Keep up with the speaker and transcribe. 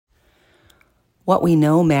What we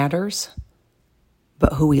know matters,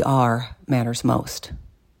 but who we are matters most.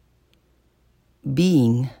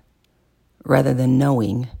 Being, rather than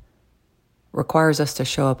knowing, requires us to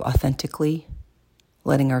show up authentically,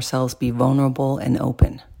 letting ourselves be vulnerable and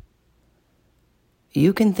open.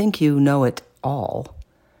 You can think you know it all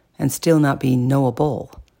and still not be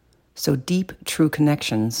knowable, so deep, true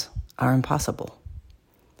connections are impossible.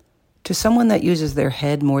 To someone that uses their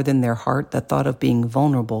head more than their heart, the thought of being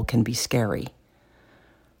vulnerable can be scary.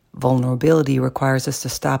 Vulnerability requires us to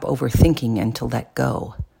stop overthinking and to let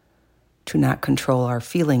go, to not control our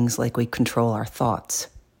feelings like we control our thoughts.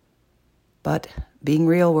 But being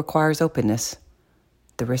real requires openness,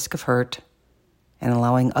 the risk of hurt, and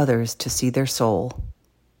allowing others to see their soul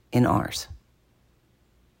in ours.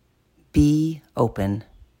 Be open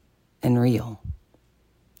and real.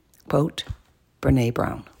 Quote, Brene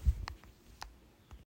Brown.